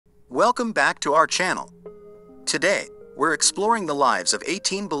Welcome back to our channel. Today, we're exploring the lives of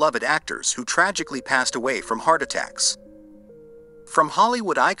 18 beloved actors who tragically passed away from heart attacks. From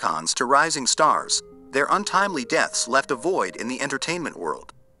Hollywood icons to rising stars, their untimely deaths left a void in the entertainment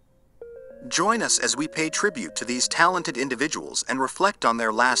world. Join us as we pay tribute to these talented individuals and reflect on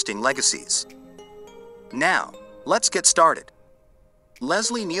their lasting legacies. Now, let's get started.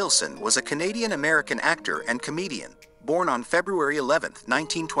 Leslie Nielsen was a Canadian-American actor and comedian, born on February 11,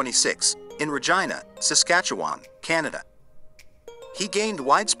 1926, in Regina, Saskatchewan, Canada. He gained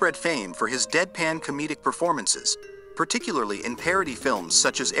widespread fame for his deadpan comedic performances, particularly in parody films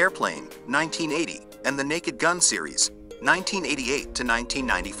such as Airplane, 1980, and The Naked Gun series, 1988 to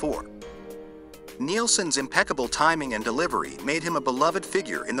 1994. Nielsen's impeccable timing and delivery made him a beloved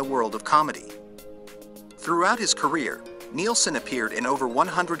figure in the world of comedy. Throughout his career, Nielsen appeared in over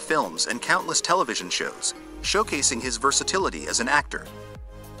 100 films and countless television shows, showcasing his versatility as an actor.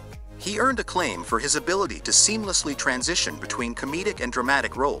 He earned acclaim for his ability to seamlessly transition between comedic and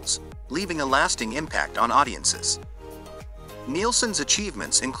dramatic roles, leaving a lasting impact on audiences. Nielsen's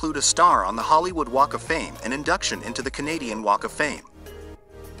achievements include a star on the Hollywood Walk of Fame and induction into the Canadian Walk of Fame.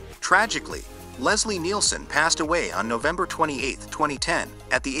 Tragically, Leslie Nielsen passed away on November 28, 2010,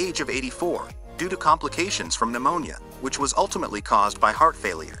 at the age of 84, due to complications from pneumonia, which was ultimately caused by heart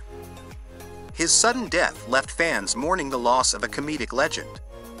failure. His sudden death left fans mourning the loss of a comedic legend.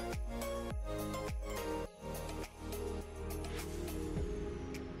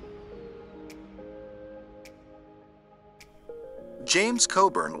 James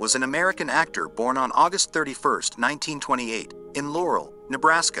Coburn was an American actor born on August 31, 1928, in Laurel,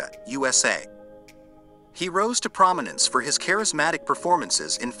 Nebraska, USA. He rose to prominence for his charismatic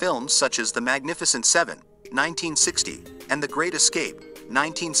performances in films such as The Magnificent Seven, 1960, and The Great Escape,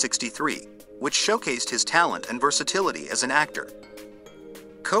 1963, which showcased his talent and versatility as an actor.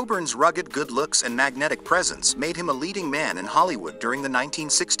 Coburn's rugged good looks and magnetic presence made him a leading man in Hollywood during the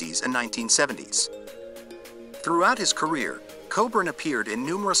 1960s and 1970s. Throughout his career, Coburn appeared in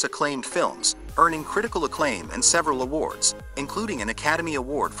numerous acclaimed films, earning critical acclaim and several awards, including an Academy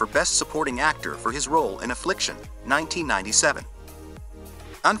Award for Best Supporting Actor for his role in Affliction, 1997.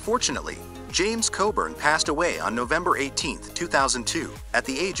 Unfortunately, James Coburn passed away on November 18, 2002, at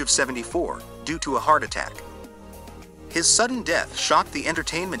the age of 74, due to a heart attack. His sudden death shocked the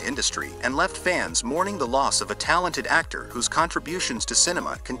entertainment industry and left fans mourning the loss of a talented actor whose contributions to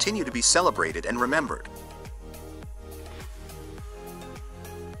cinema continue to be celebrated and remembered.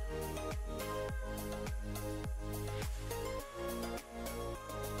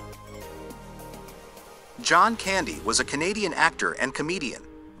 John Candy was a Canadian actor and comedian,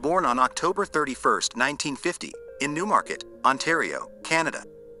 born on October 31, 1950, in Newmarket, Ontario, Canada.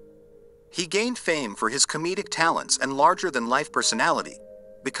 He gained fame for his comedic talents and larger-than-life personality,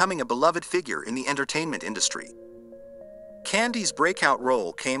 becoming a beloved figure in the entertainment industry. Candy's breakout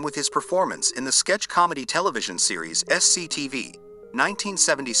role came with his performance in the sketch comedy television series SCTV,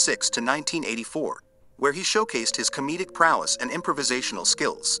 1976 to 1984, where he showcased his comedic prowess and improvisational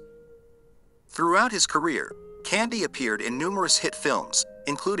skills. Throughout his career, Candy appeared in numerous hit films,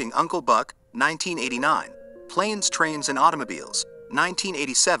 including Uncle Buck, 1989, Planes, Trains, and Automobiles,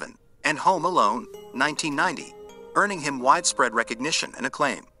 1987, and Home Alone, 1990, earning him widespread recognition and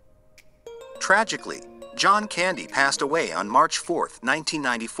acclaim. Tragically, John Candy passed away on March 4,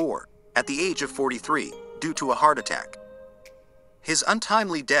 1994, at the age of 43, due to a heart attack. His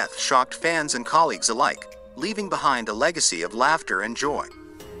untimely death shocked fans and colleagues alike, leaving behind a legacy of laughter and joy.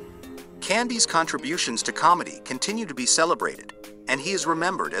 Candy's contributions to comedy continue to be celebrated, and he is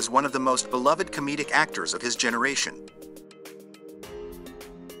remembered as one of the most beloved comedic actors of his generation.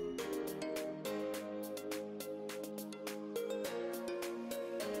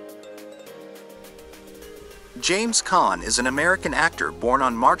 James Caan is an American actor born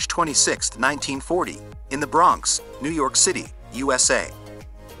on March 26, 1940, in the Bronx, New York City, USA.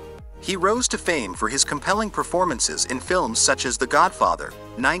 He rose to fame for his compelling performances in films such as The Godfather,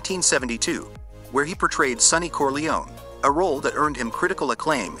 1972, where he portrayed Sonny Corleone, a role that earned him critical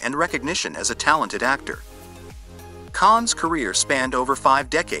acclaim and recognition as a talented actor. Caan's career spanned over 5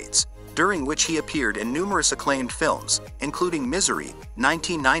 decades, during which he appeared in numerous acclaimed films, including Misery,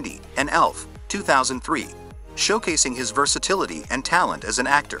 1990, and Elf, 2003, showcasing his versatility and talent as an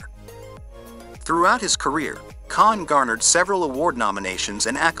actor. Throughout his career, Caan garnered several award nominations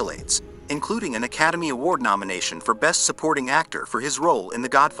and accolades, including an Academy Award nomination for Best Supporting Actor for his role in The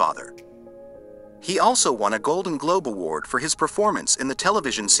Godfather. He also won a Golden Globe Award for his performance in the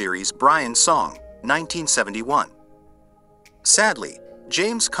television series Brian's Song, 1971. Sadly,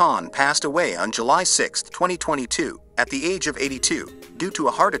 James Caan passed away on July 6, 2022, at the age of 82, due to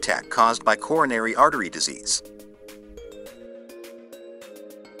a heart attack caused by coronary artery disease.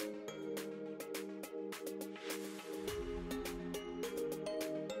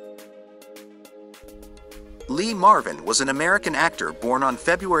 Lee Marvin was an American actor born on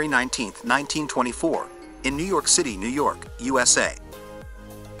February 19, 1924, in New York City, New York, USA.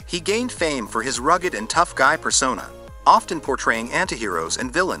 He gained fame for his rugged and tough guy persona, often portraying antiheroes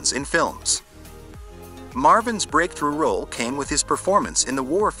and villains in films. Marvin's breakthrough role came with his performance in the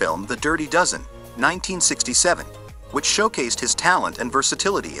war film The Dirty Dozen, 1967, which showcased his talent and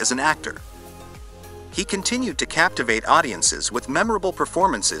versatility as an actor. He continued to captivate audiences with memorable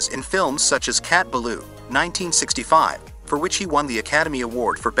performances in films such as Cat Ballou, 1965, for which he won the Academy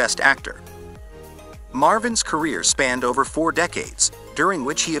Award for Best Actor. Marvin's career spanned over 4 decades, during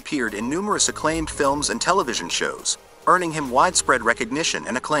which he appeared in numerous acclaimed films and television shows, earning him widespread recognition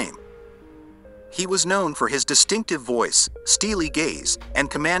and acclaim. He was known for his distinctive voice, steely gaze, and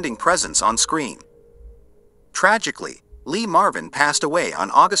commanding presence on screen. Tragically, Lee Marvin passed away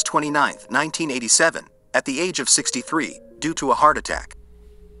on August 29, 1987, at the age of 63, due to a heart attack.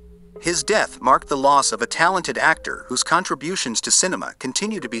 His death marked the loss of a talented actor whose contributions to cinema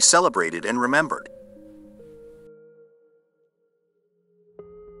continue to be celebrated and remembered.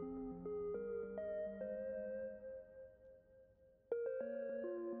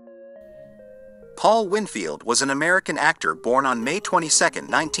 Paul Winfield was an American actor born on May 22,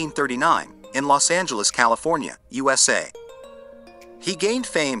 1939, in Los Angeles, California, USA. He gained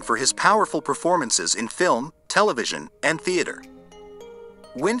fame for his powerful performances in film, television, and theater.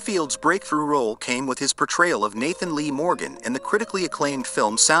 Winfield's breakthrough role came with his portrayal of Nathan Lee Morgan in the critically acclaimed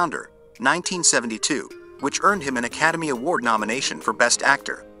film Sounder, 1972, which earned him an Academy Award nomination for Best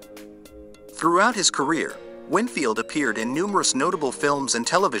Actor. Throughout his career, Winfield appeared in numerous notable films and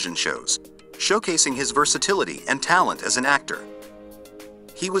television shows, showcasing his versatility and talent as an actor.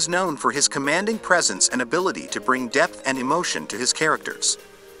 He was known for his commanding presence and ability to bring depth and emotion to his characters.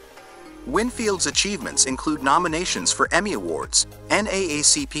 Winfield's achievements include nominations for Emmy Awards,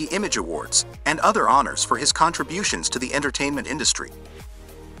 NAACP Image Awards, and other honors for his contributions to the entertainment industry.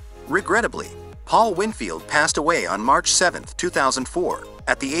 Regrettably, Paul Winfield passed away on March 7, 2004,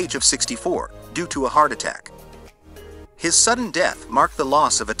 at the age of 64, due to a heart attack. His sudden death marked the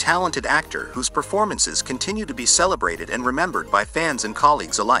loss of a talented actor whose performances continue to be celebrated and remembered by fans and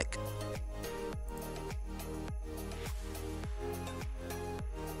colleagues alike.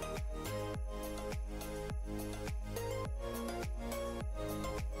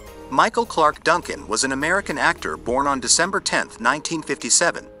 Michael Clark Duncan was an American actor born on December 10,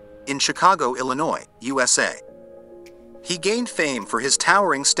 1957, in Chicago, Illinois, USA. He gained fame for his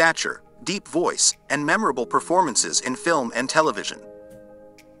towering stature, deep voice, and memorable performances in film and television.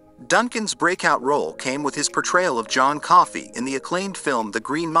 Duncan's breakout role came with his portrayal of John Coffey in the acclaimed film The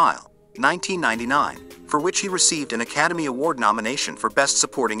Green Mile, 1999, for which he received an Academy Award nomination for Best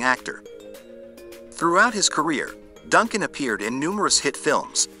Supporting Actor. Throughout his career, Duncan appeared in numerous hit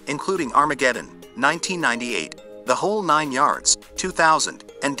films, including Armageddon, 1998, The Whole Nine Yards, 2000,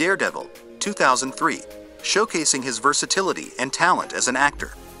 and Daredevil, 2003, showcasing his versatility and talent as an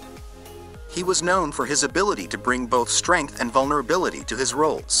actor. He was known for his ability to bring both strength and vulnerability to his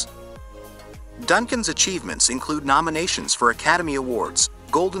roles. Duncan's achievements include nominations for Academy Awards,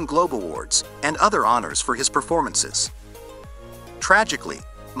 Golden Globe Awards, and other honors for his performances. Tragically,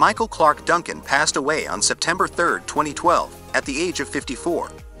 Michael Clark Duncan passed away on September 3, 2012, at the age of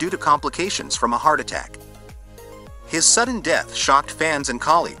 54, due to complications from a heart attack. His sudden death shocked fans and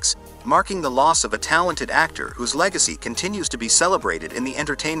colleagues, marking the loss of a talented actor whose legacy continues to be celebrated in the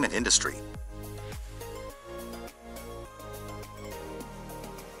entertainment industry.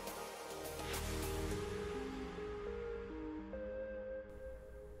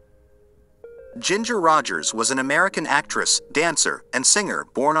 Ginger Rogers was an American actress, dancer, and singer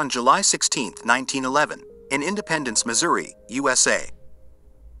born on July 16, 1911, in Independence, Missouri, USA.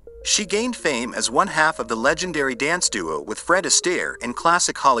 She gained fame as one half of the legendary dance duo with Fred Astaire in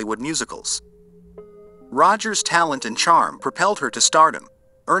classic Hollywood musicals. Rogers' talent and charm propelled her to stardom,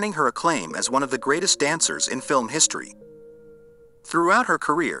 earning her acclaim as one of the greatest dancers in film history. Throughout her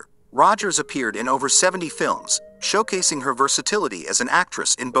career, Rogers appeared in over 70 films, showcasing her versatility as an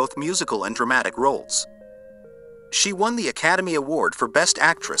actress in both musical and dramatic roles. She won the Academy Award for Best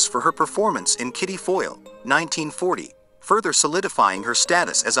Actress for her performance in Kitty Foyle, 1940, further solidifying her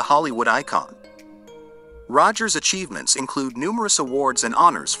status as a Hollywood icon. Rogers' achievements include numerous awards and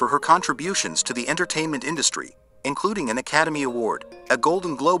honors for her contributions to the entertainment industry, including an Academy Award, a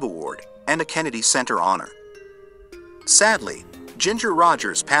Golden Globe Award, and a Kennedy Center honor. Sadly, Ginger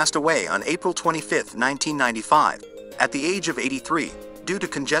Rogers passed away on April 25, 1995, at the age of 83, due to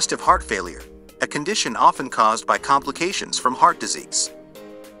congestive heart failure, a condition often caused by complications from heart disease.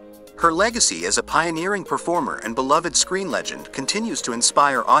 Her legacy as a pioneering performer and beloved screen legend continues to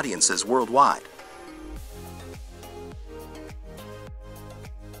inspire audiences worldwide.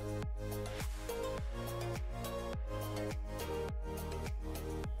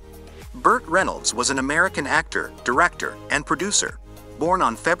 Burt Reynolds was an American actor, director, and producer, born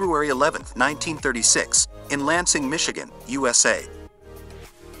on February 11, 1936, in Lansing, Michigan, USA.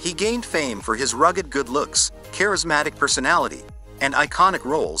 He gained fame for his rugged good looks, charismatic personality, and iconic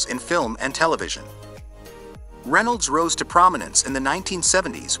roles in film and television. Reynolds rose to prominence in the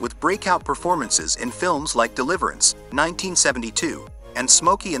 1970s with breakout performances in films like Deliverance, 1972, and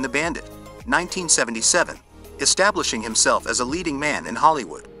Smokey and the Bandit, 1977, establishing himself as a leading man in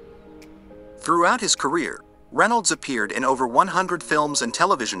Hollywood. Throughout his career, Reynolds appeared in over 100 films and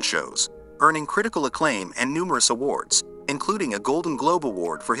television shows, earning critical acclaim and numerous awards, including a Golden Globe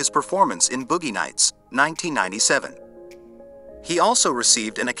Award for his performance in Boogie Nights, 1997. He also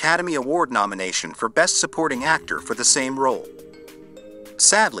received an Academy Award nomination for Best Supporting Actor for the same role.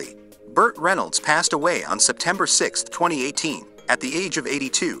 Sadly, Burt Reynolds passed away on September 6, 2018, at the age of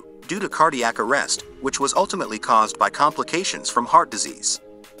 82, due to cardiac arrest, which was ultimately caused by complications from heart disease.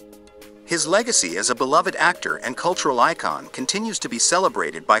 His legacy as a beloved actor and cultural icon continues to be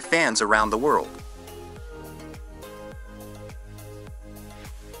celebrated by fans around the world.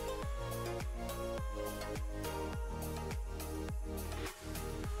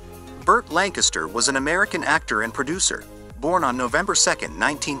 Burt Lancaster was an American actor and producer, born on November 2,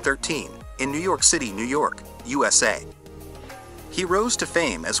 1913, in New York City, New York, USA. He rose to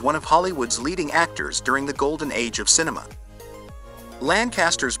fame as one of Hollywood's leading actors during the golden age of cinema.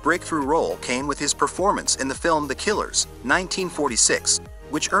 Lancaster's breakthrough role came with his performance in the film The Killers, 1946,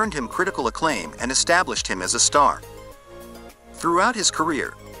 which earned him critical acclaim and established him as a star. Throughout his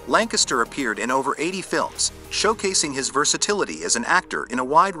career, Lancaster appeared in over 80 films, showcasing his versatility as an actor in a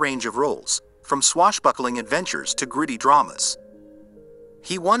wide range of roles, from swashbuckling adventures to gritty dramas.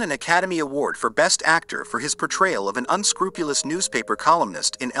 He won an Academy Award for Best Actor for his portrayal of an unscrupulous newspaper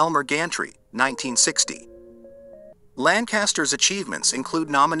columnist in Elmer Gantry, 1960. Lancaster's achievements include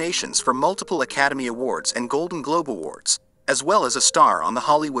nominations for multiple Academy Awards and Golden Globe Awards, as well as a star on the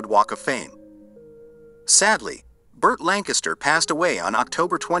Hollywood Walk of Fame. Sadly, Burt Lancaster passed away on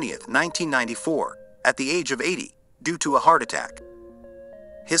October 20, 1994, at the age of 80, due to a heart attack.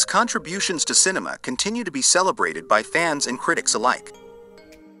 His contributions to cinema continue to be celebrated by fans and critics alike.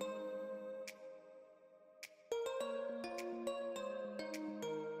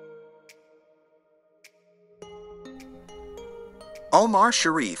 Omar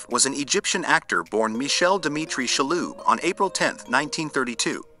Sharif was an Egyptian actor born Michel Dimitri Chaloub on April 10,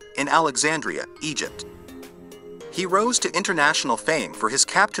 1932, in Alexandria, Egypt. He rose to international fame for his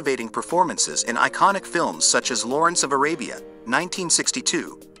captivating performances in iconic films such as Lawrence of Arabia,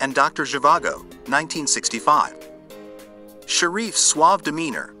 1962, and Dr. Zhivago, 1965. Sharif's suave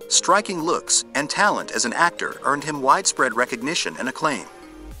demeanor, striking looks, and talent as an actor earned him widespread recognition and acclaim.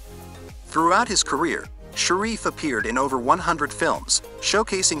 Throughout his career, Sharif appeared in over 100 films,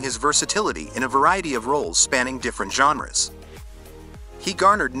 showcasing his versatility in a variety of roles spanning different genres. He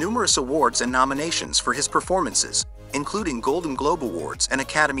garnered numerous awards and nominations for his performances, including Golden Globe Awards and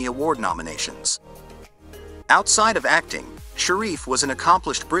Academy Award nominations. Outside of acting, Sharif was an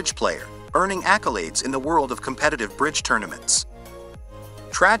accomplished bridge player, earning accolades in the world of competitive bridge tournaments.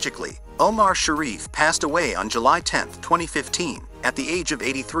 Tragically, Omar Sharif passed away on July 10, 2015, at the age of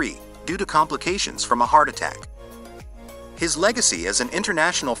 83, due to complications from a heart attack. His legacy as an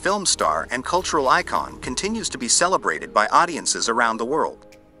international film star and cultural icon continues to be celebrated by audiences around the world.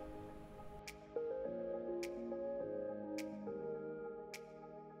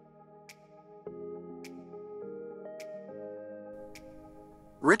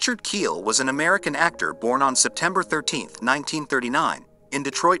 Richard Kiel was an American actor born on September 13, 1939, in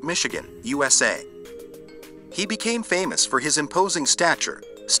Detroit, Michigan, USA. He became famous for his imposing stature,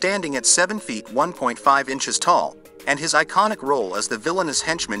 standing at 7 feet 1.5 inches tall, and his iconic role as the villainous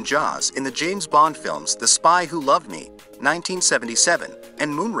henchman Jaws in the James Bond films The Spy Who Loved Me, 1977,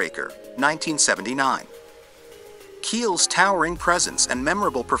 and Moonraker, 1979. Kiel's towering presence and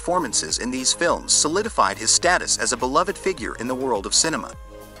memorable performances in these films solidified his status as a beloved figure in the world of cinema.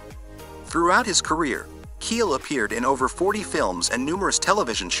 Throughout his career, Kiel appeared in over 40 films and numerous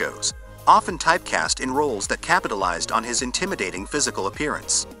television shows, often typecast in roles that capitalized on his intimidating physical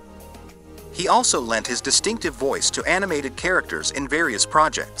appearance. He also lent his distinctive voice to animated characters in various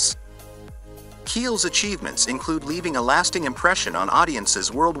projects. Keel's achievements include leaving a lasting impression on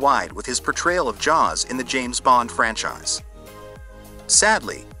audiences worldwide with his portrayal of Jaws in the James Bond franchise.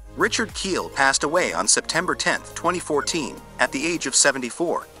 Sadly, Richard Keel passed away on September 10, 2014, at the age of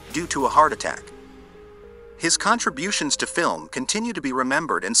 74, due to a heart attack. His contributions to film continue to be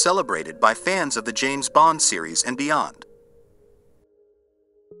remembered and celebrated by fans of the James Bond series and beyond.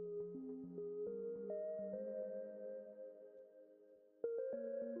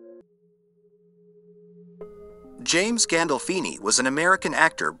 James Gandolfini was an American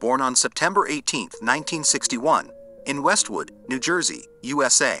actor born on September 18, 1961, in Westwood, New Jersey,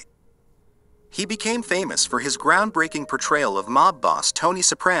 USA. He became famous for his groundbreaking portrayal of mob boss Tony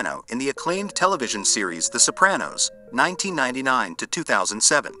Soprano in the acclaimed television series The Sopranos, 1999 to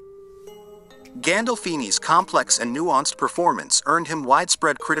 2007. Gandolfini's complex and nuanced performance earned him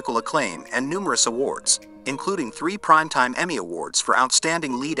widespread critical acclaim and numerous awards, including 3 Primetime Emmy Awards for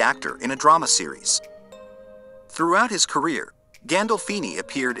Outstanding Lead Actor in a Drama Series. Throughout his career, Gandolfini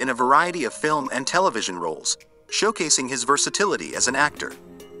appeared in a variety of film and television roles, showcasing his versatility as an actor.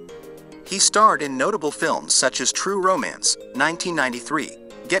 He starred in notable films such as True Romance, 1993,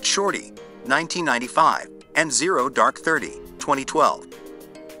 Get Shorty, 1995, and Zero Dark 30, 2012.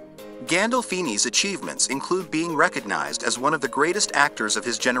 Gandolfini's achievements include being recognized as one of the greatest actors of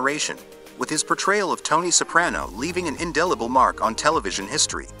his generation, with his portrayal of Tony Soprano leaving an indelible mark on television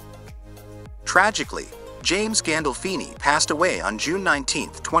history. Tragically, James Gandolfini passed away on June 19,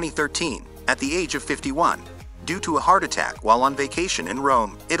 2013, at the age of 51, due to a heart attack while on vacation in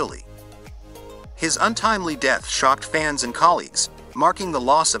Rome, Italy. His untimely death shocked fans and colleagues, marking the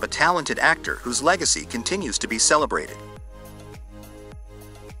loss of a talented actor whose legacy continues to be celebrated.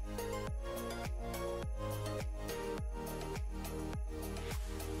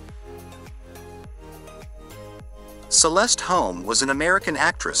 Celeste Holm was an American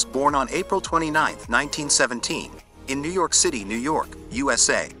actress born on April 29, 1917, in New York City, New York,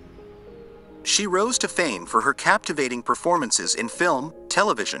 USA. She rose to fame for her captivating performances in film,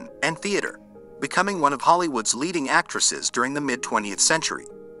 television, and theater, becoming one of Hollywood's leading actresses during the mid-20th century.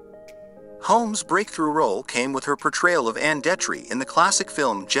 Holmes' breakthrough role came with her portrayal of Anne Detry in the classic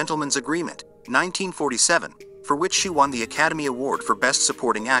film Gentleman's Agreement, 1947, for which she won the Academy Award for Best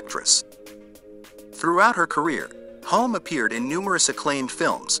Supporting Actress. Throughout her career, Holm appeared in numerous acclaimed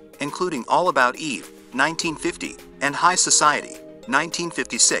films, including All About Eve, 1950, and High Society,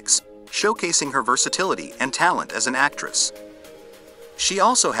 1956, showcasing her versatility and talent as an actress. She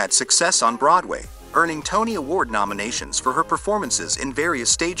also had success on Broadway, earning Tony Award nominations for her performances in various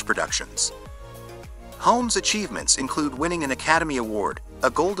stage productions. Holmes' achievements include winning an Academy Award,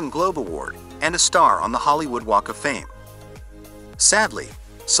 a Golden Globe Award, and a star on the Hollywood Walk of Fame. Sadly,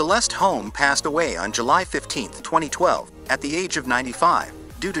 Celeste Holm passed away on July 15, 2012, at the age of 95,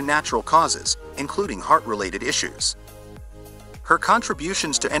 due to natural causes, including heart-related issues. Her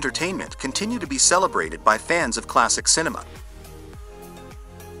contributions to entertainment continue to be celebrated by fans of classic cinema.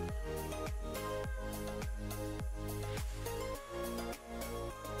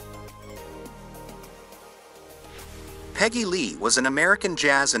 Peggy Lee was an American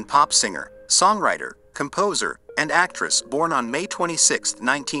jazz and pop singer, songwriter, composer, and actress born on May 26,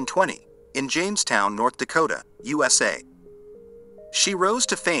 1920, in Jamestown, North Dakota, USA. She rose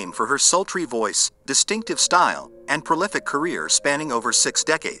to fame for her sultry voice, distinctive style, and prolific career spanning over 6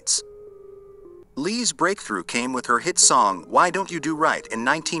 decades. Lee's breakthrough came with her hit song Why Don't You Do Right in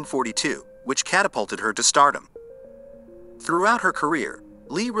 1942, which catapulted her to stardom. Throughout her career,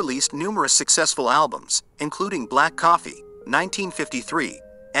 Lee released numerous successful albums, including Black Coffee, 1953,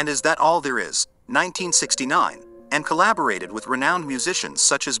 and Is That All There Is, 1969, and collaborated with renowned musicians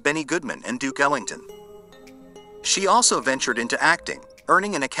such as Benny Goodman and Duke Ellington. She also ventured into acting,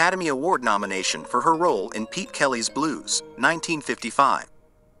 earning an Academy Award nomination for her role in Pete Kelly's Blues, 1955.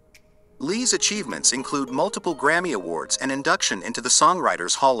 Lee's achievements include multiple Grammy Awards and induction into the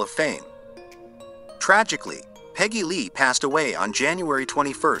Songwriters Hall of Fame. Tragically, Peggy Lee passed away on January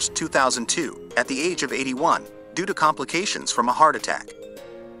 21, 2002, at the age of 81, due to complications from a heart attack.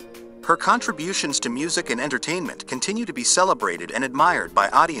 Her contributions to music and entertainment continue to be celebrated and admired by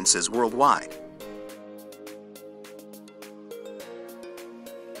audiences worldwide.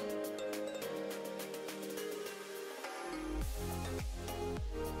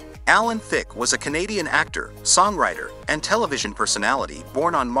 Alan Thicke was a Canadian actor, songwriter, and television personality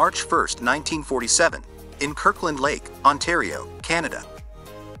born on March 1, 1947, in Kirkland Lake, Ontario, Canada.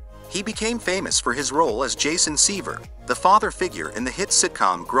 He became famous for his role as Jason Seaver, the father figure in the hit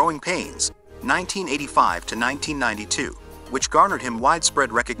sitcom Growing Pains, 1985 to 1992, which garnered him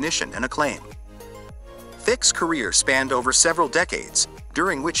widespread recognition and acclaim. Thicke's career spanned over several decades,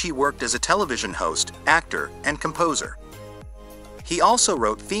 during which he worked as a television host, actor, and composer. He also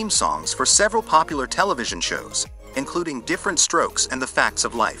wrote theme songs for several popular television shows, including Different Strokes and The Facts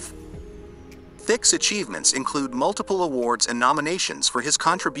of Life. Thicke's achievements include multiple awards and nominations for his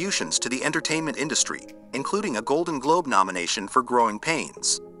contributions to the entertainment industry, including a Golden Globe nomination for Growing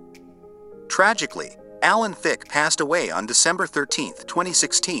Pains. Tragically, Alan Thicke passed away on December 13,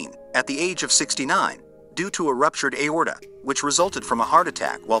 2016, at the age of 69, due to a ruptured aorta, which resulted from a heart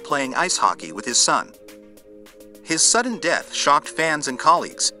attack while playing ice hockey with his son. His sudden death shocked fans and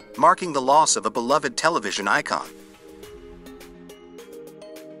colleagues, marking the loss of a beloved television icon.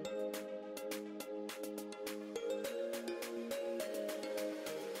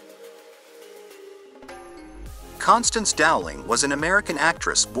 Constance Dowling was an American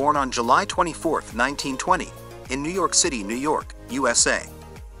actress born on July 24, 1920, in New York City, New York, USA.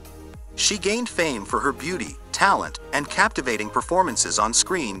 She gained fame for her beauty, talent, and captivating performances on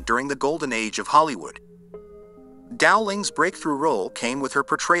screen during the golden age of Hollywood. Dowling's breakthrough role came with her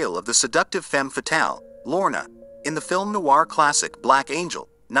portrayal of the seductive femme fatale, Lorna, in the film noir classic Black Angel,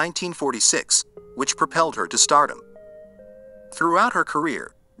 1946, which propelled her to stardom. Throughout her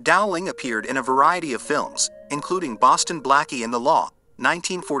career, Dowling appeared in a variety of films, including Boston Blackie and the Law,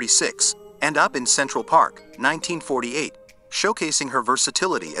 1946, and Up in Central Park, 1948, showcasing her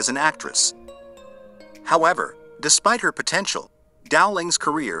versatility as an actress. However, despite her potential, Dowling's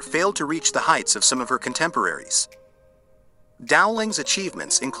career failed to reach the heights of some of her contemporaries. Dowling's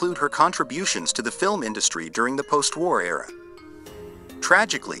achievements include her contributions to the film industry during the post-war era.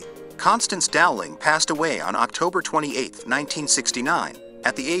 Tragically, Constance Dowling passed away on October 28, 1969,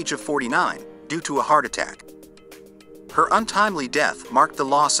 at the age of 49, due to a heart attack. Her untimely death marked the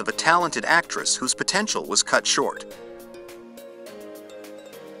loss of a talented actress whose potential was cut short.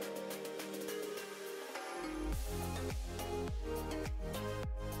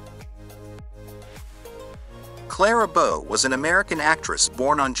 Clara Bow was an American actress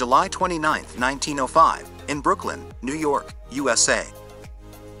born on July 29, 1905, in Brooklyn, New York, USA.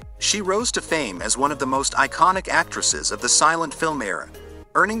 She rose to fame as one of the most iconic actresses of the silent film era,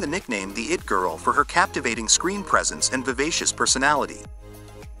 earning the nickname the It Girl for her captivating screen presence and vivacious personality.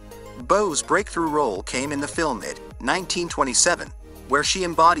 Bow's breakthrough role came in the film It, 1927, where she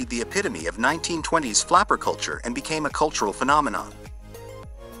embodied the epitome of 1920s flapper culture and became a cultural phenomenon.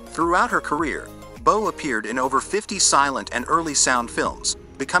 Throughout her career, Bow appeared in over 50 silent and early sound films,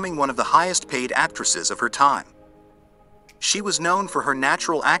 becoming one of the highest-paid actresses of her time. She was known for her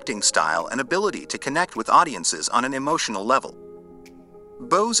natural acting style and ability to connect with audiences on an emotional level.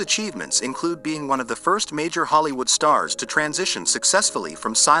 Bow's achievements include being one of the first major Hollywood stars to transition successfully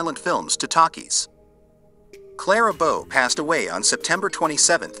from silent films to talkies. Clara Bow passed away on September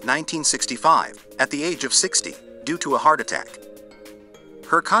 27, 1965, at the age of 60, due to a heart attack.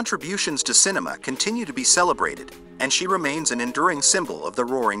 Her contributions to cinema continue to be celebrated, and she remains an enduring symbol of the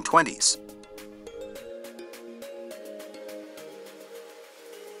Roaring Twenties.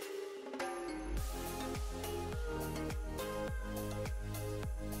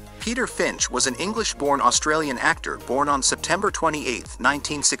 Peter Finch was an English-born Australian actor born on September 28,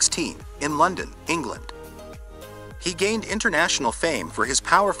 1916, in London, England. He gained international fame for his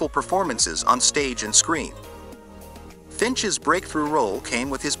powerful performances on stage and screen. Finch's breakthrough role came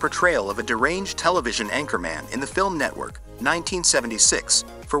with his portrayal of a deranged television anchorman in the film Network, 1976,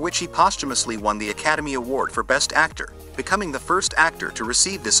 for which he posthumously won the Academy Award for Best Actor, becoming the first actor to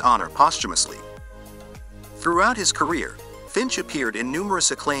receive this honor posthumously. Throughout his career, Finch appeared in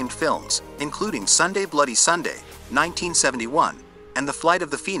numerous acclaimed films, including Sunday Bloody Sunday, 1971, and The Flight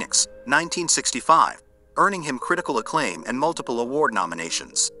of the Phoenix, 1965, earning him critical acclaim and multiple award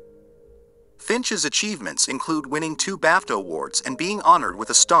nominations. Finch's achievements include winning 2 BAFTA awards and being honored with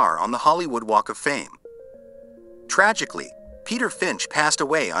a star on the Hollywood Walk of Fame. Tragically, Peter Finch passed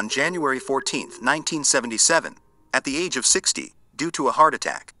away on January 14, 1977, at the age of 60, due to a heart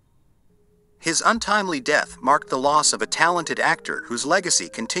attack. His untimely death marked the loss of a talented actor whose legacy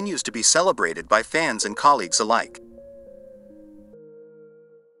continues to be celebrated by fans and colleagues alike.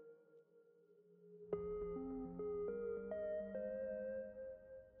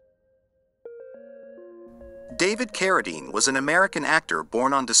 David Carradine was an American actor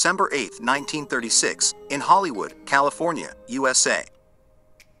born on December 8, 1936, in Hollywood, California, USA.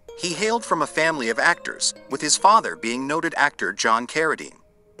 He hailed from a family of actors, with his father being noted actor John Carradine.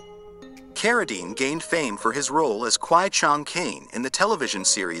 Carradine gained fame for his role as Kwai Chang Caine in the television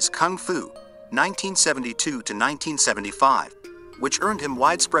series Kung Fu, 1972 to 1975, which earned him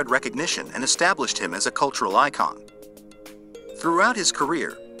widespread recognition and established him as a cultural icon. Throughout his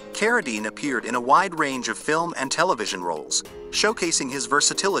career, Carradine appeared in a wide range of film and television roles, showcasing his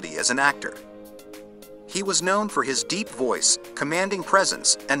versatility as an actor. He was known for his deep voice, commanding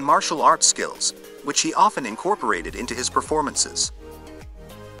presence, and martial arts skills, which he often incorporated into his performances.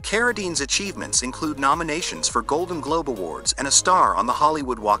 Carradine's achievements include nominations for Golden Globe Awards and a star on the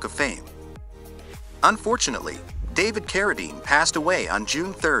Hollywood Walk of Fame. Unfortunately, David Carradine passed away on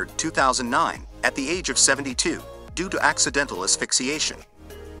June 3, 2009, at the age of 72, due to accidental asphyxiation.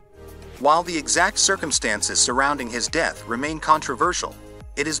 While the exact circumstances surrounding his death remain controversial,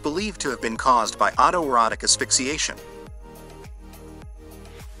 it is believed to have been caused by autoerotic asphyxiation.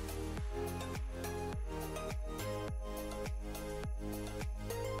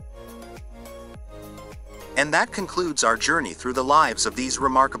 And that concludes our journey through the lives of these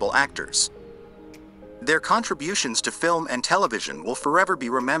remarkable actors. Their contributions to film and television will forever be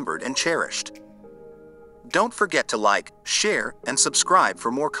remembered and cherished. Don't forget to like, share, and subscribe for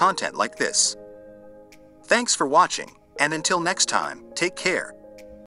more content like this. Thanks for watching, and until next time, take care.